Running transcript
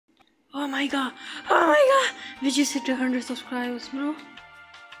Oh my god. Oh my god. We just hit 100 subscribers, bro.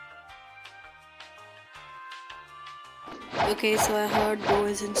 Okay, so I heard Go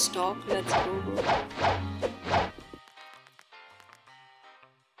is in stock. Let's go, bro.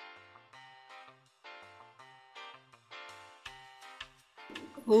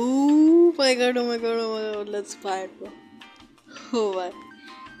 Oh my god, oh my god, oh my god. Let's buy it, bro. Oh my.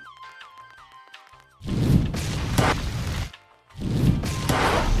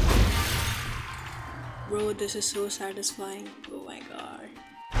 Bro, this is so satisfying. Oh my god.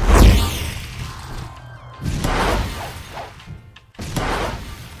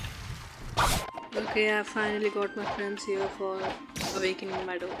 Okay, I finally got my friends here for Awakening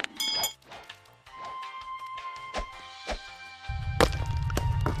Meadow.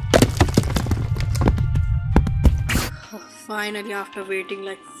 Finally, after waiting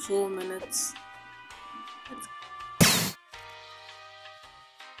like 4 minutes.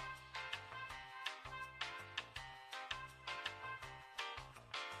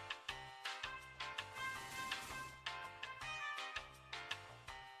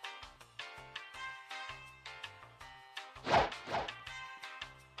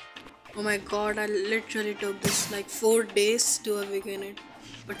 Oh my god, I literally took this like 4 days to awaken it.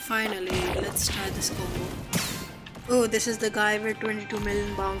 But finally, let's try this combo. Oh, this is the guy with 22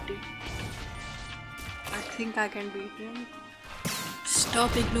 million bounty. I think I can beat him.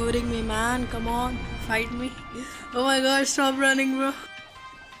 Stop ignoring me, man. Come on, fight me. Oh my god, stop running, bro.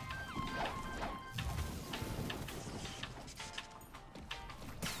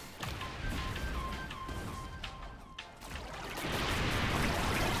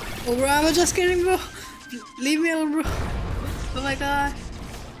 Oh bro, I was just kidding, bro. Leave me alone, bro. Oh my god.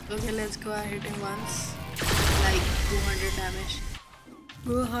 Okay, let's go. I hit him once. Like 200 damage.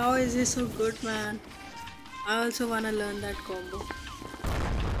 Bro, how is he so good, man? I also wanna learn that combo.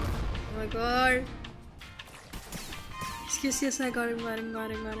 Oh my god. Yes, I got him, got him,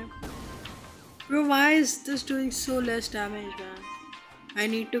 got him, got him. Bro, why is this doing so less damage, man? I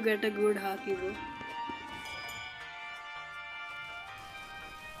need to get a good haki, bro.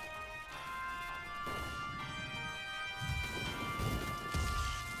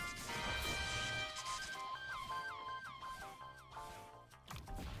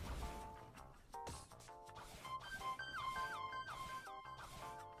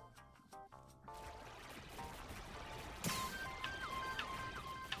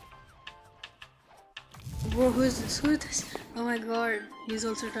 Bro, who is this? Who is this? Oh my god, he's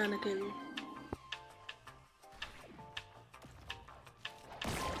also trying to kill you.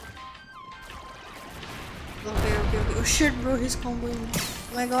 Okay. Oh shit, bro, he's comboing me.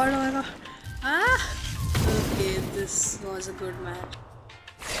 Oh my god, oh my god. Ah! Okay, this was a good match.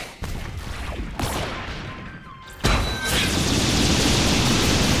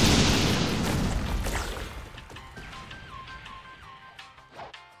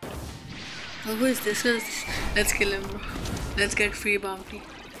 Oh, who is this? Who is this? Let's kill him, bro. Let's get free bounty.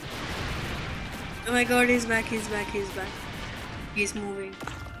 Oh my god, he's back, he's back, he's back. He's moving.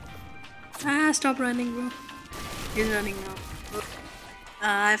 Ah, stop running, bro. He's running now. Oh.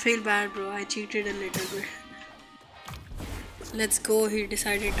 I feel bad, bro. I cheated a little bit. Let's go. He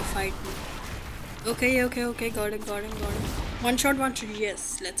decided to fight me. Okay. Got him. One shot.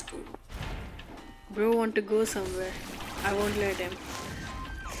 Yes, let's go. Bro, want to go somewhere. I won't let him.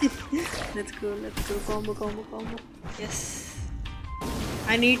 Let's go. Combo. Yes.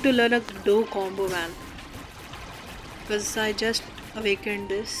 I need to learn a do combo, man. Because I just awakened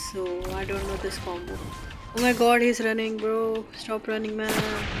this, so I don't know this combo. Oh my god, he's running, bro. Stop running, man.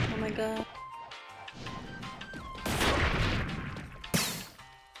 Oh my god.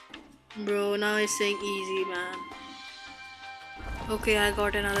 Bro, now he's saying easy, man. Okay, I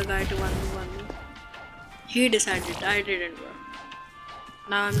got another guy to 1v1 me. He decided, I didn't, bro.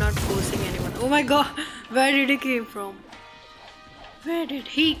 Now I'm not forcing anyone. Oh my god, where did he came from? Where did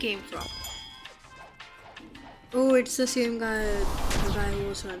he came from? Oh, it's the same guy, the guy who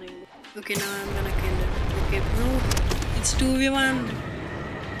was running. Okay, now I'm gonna kill him. Okay, bro, it's 2v1.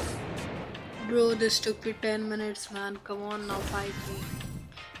 Bro, this took me 10 minutes, man. Come on, now fight me.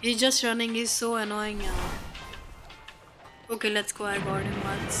 He's just running, he's so annoying, yeah. Okay, let's go. I got him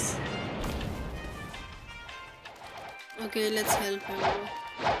once. Okay, let's help him, bro.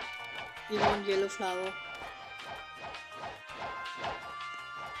 You want yellow flower?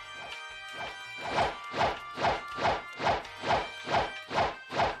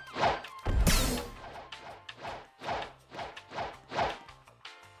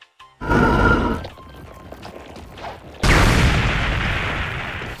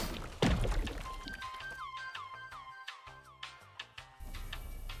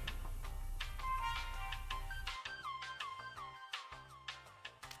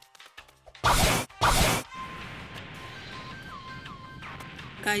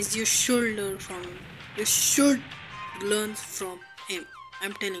 Guys, you should learn from him. You should learn from him.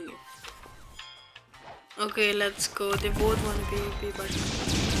 I'm telling you. Okay, let's go. They both want to PvP, but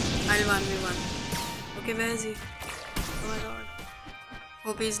I'll 1v1. Okay, where is he? Oh my god.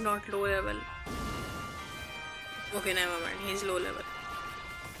 Hope he's not low level. Okay, never mind. He's low level.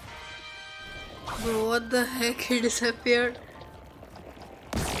 Bro, what the heck? He disappeared.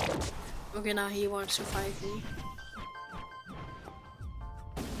 Okay, now he wants to fight me.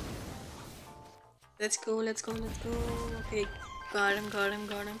 Let's go, let's go, let's go. Okay, got him, got him,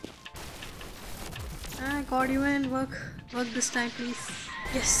 got him. Ah, got you in. Work this time, please.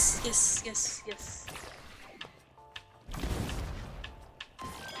 Yes, yes, yes, yes.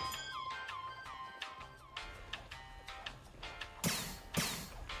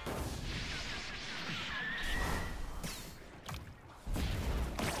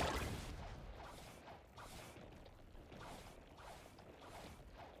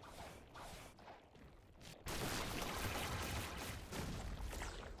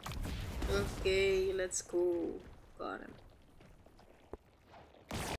 Okay, let's go. Got him.